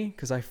at me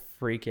because I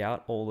freak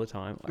out all the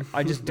time. Like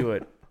I just do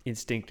it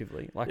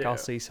instinctively. Like I'll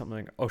see something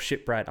like, oh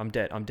shit, Brad, I'm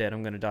dead, I'm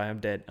gonna die, I'm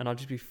dead, and I'll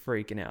just be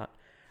freaking out.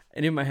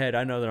 And in my head,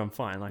 I know that I'm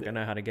fine. Like I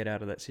know how to get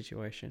out of that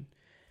situation.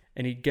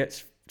 And he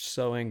gets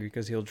so angry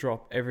because he'll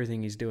drop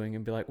everything he's doing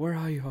and be like, where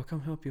are you? I'll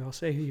come help you. I'll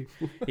save you.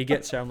 He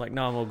gets there. I'm like,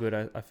 no, I'm all good.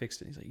 I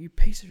fixed it. He's like, you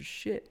piece of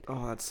shit.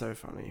 Oh, that's so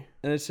funny.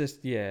 And it's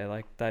just,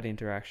 like that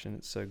interaction.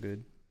 It's so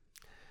good.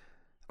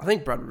 I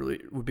think Brad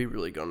would be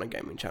really good on a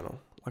gaming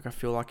channel. Like, I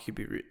feel like he'd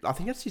be. I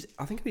think that's his.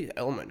 I think it'd be his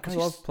element. I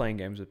love playing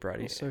games with Brad.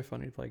 He's Yeah. so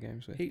funny to play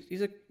games with.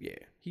 He's a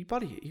He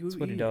buddy. That's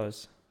what he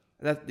does.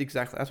 That's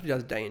what he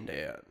does day in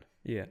day out.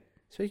 Yeah.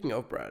 Speaking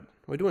of Brad,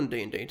 we're doing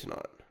D&D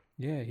tonight.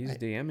 Yeah, he's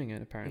DMing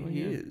it apparently.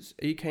 He yeah. is.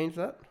 Are you keen for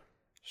that?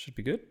 Should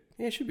be good.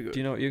 Yeah, it should be good. Do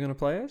you know what you're gonna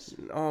play as?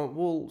 Oh,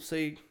 well,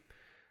 see,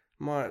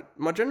 my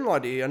general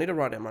idea. I need to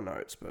write down my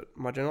notes, but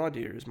my general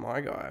idea is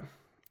my guy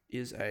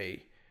is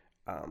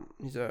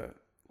he's a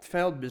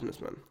failed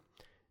businessman,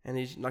 and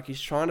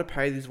he's trying to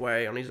pay his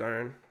way on his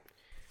own,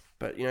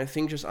 but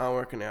things just aren't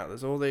working out.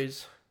 There's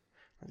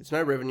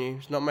no revenue.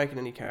 He's not making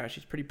any cash.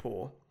 He's pretty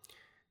poor.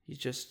 He's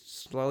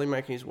just slowly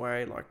making his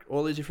way. Like,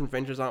 all these different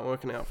ventures aren't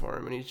working out for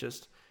him, and he's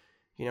just,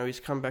 he's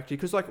come back to,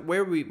 because like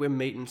we're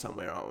meeting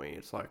somewhere, aren't we?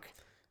 It's like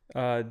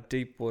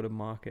Deepwater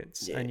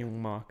Markets annual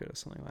market or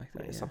something like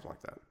that. Yeah, something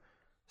like that.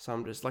 So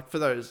I'm just like, for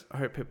those, I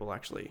hope people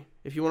actually,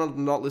 if you want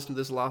to not listen to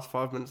this last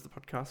 5 minutes of the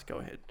podcast, go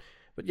ahead.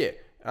 But yeah,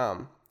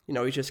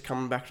 he's just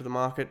coming back to the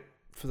market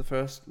for the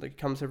first, like,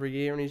 comes every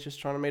year, and he's just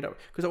trying to meet up.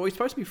 Because are we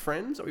supposed to be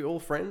friends? Are we all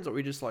friends? Or are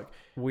we just like...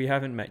 We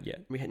haven't met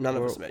yet. None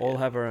of us met yet. We all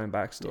have our own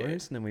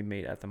backstories, and then we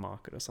meet at the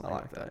market or something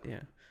like that.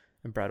 Yeah.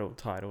 And Brad will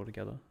tie it all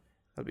together.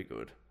 That'd be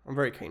good. I'm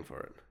very keen for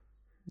it.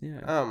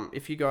 Yeah.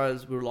 If you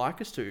guys would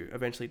like us to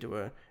eventually do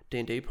a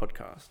D&D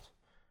podcast,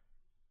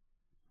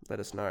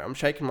 let us know. I'm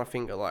shaking my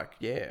finger like,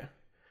 yeah.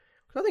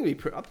 Because I think it'd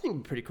be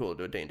pretty cool to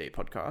do a D&D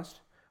podcast.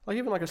 Like,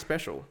 even like a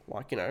special.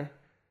 Like, we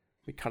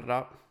cut it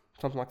up.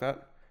 Something like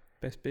that.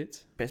 Best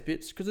bits?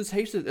 Because there's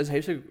heaps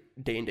of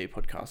D&D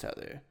podcasts out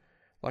there.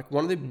 Like,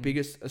 one of the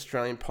biggest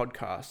Australian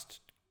podcast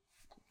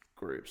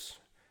groups,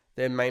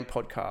 their main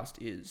podcast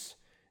is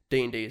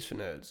D&D is for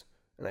nerds.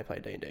 And they play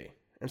D&D. And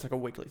it's like a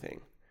weekly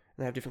thing. And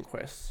they have different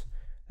quests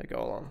that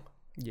go along.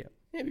 Yeah.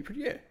 Yeah, it'd be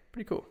pretty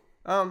cool.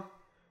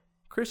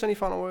 Chris, any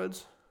final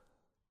words?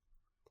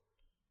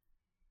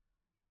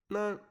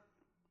 No.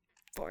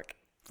 Fuck.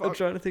 I'm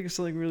trying to think of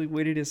something really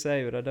witty to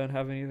say, but I don't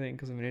have anything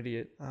because I'm an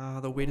idiot.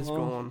 The wit is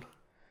gone.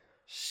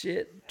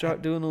 Shit.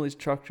 Doing all these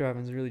truck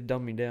driving's really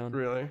dumbed me down.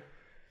 Really?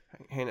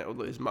 Hanging out with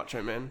all these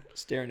macho men.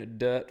 Staring at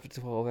dirt for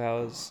 12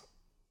 hours.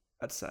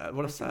 That's sad.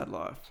 What a sad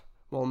life.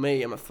 Well,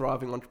 me, I'm a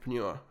thriving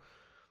entrepreneur.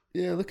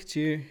 Yeah, look at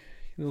you. You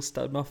little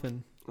stud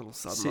muffin.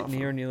 Sitting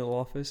here in your little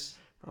office.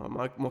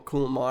 My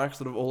cool mics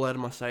that have all out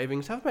of my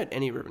savings. Haven't made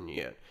any revenue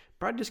yet.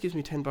 Brad just gives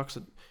me $10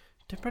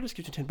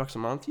 a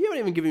month. You haven't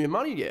even given me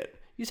money yet.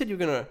 You said you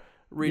were going to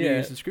renew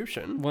your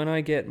subscription. When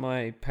I get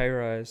my pay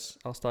rise,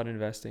 I'll start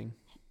investing.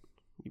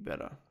 You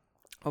better.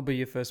 I'll be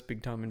your first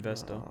big time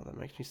investor. Oh, that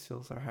makes me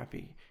still so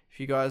happy. If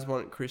you guys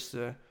want Chris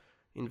to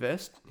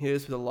invest, hit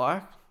us with a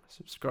like,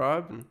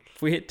 subscribe. And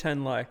if we hit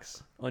 10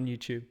 likes on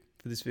YouTube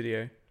for this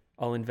video,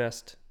 I'll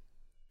invest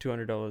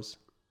 $200.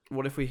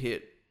 What if we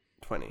hit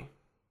 20?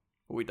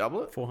 Will we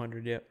double it?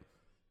 400, yep.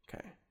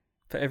 Okay.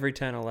 For every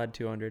 10, I'll add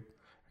 200.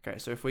 Okay,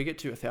 so if we get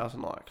to 1,000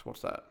 likes,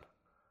 what's that?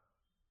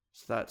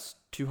 So that's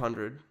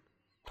 200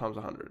 times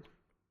 100,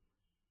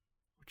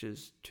 which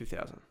is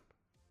 2,000.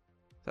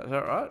 Is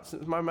that right?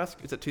 Is my math?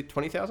 Is it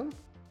 20,000?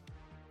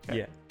 Okay.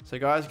 Yeah. So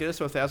guys, get us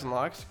to 1,000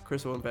 likes.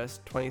 Chris will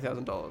invest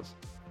 $20,000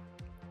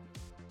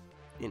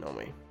 in On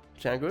We.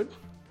 Sound good?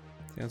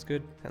 Sounds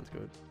good. Sounds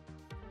good.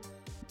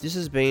 This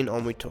has been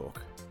On We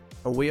Talk,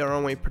 a We Are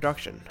On We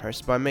production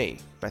hosted by me,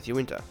 Matthew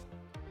Winter.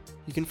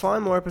 You can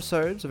find more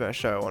episodes of our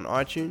show on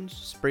iTunes,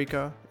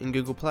 Spreaker, and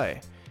Google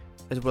Play,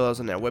 as well as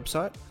on our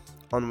website,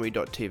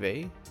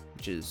 onwe.tv,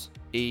 which is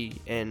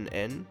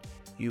ENNUI.tv,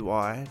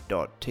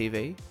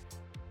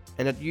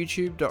 and at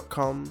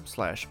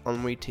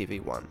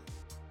youtube.com/onwetv1.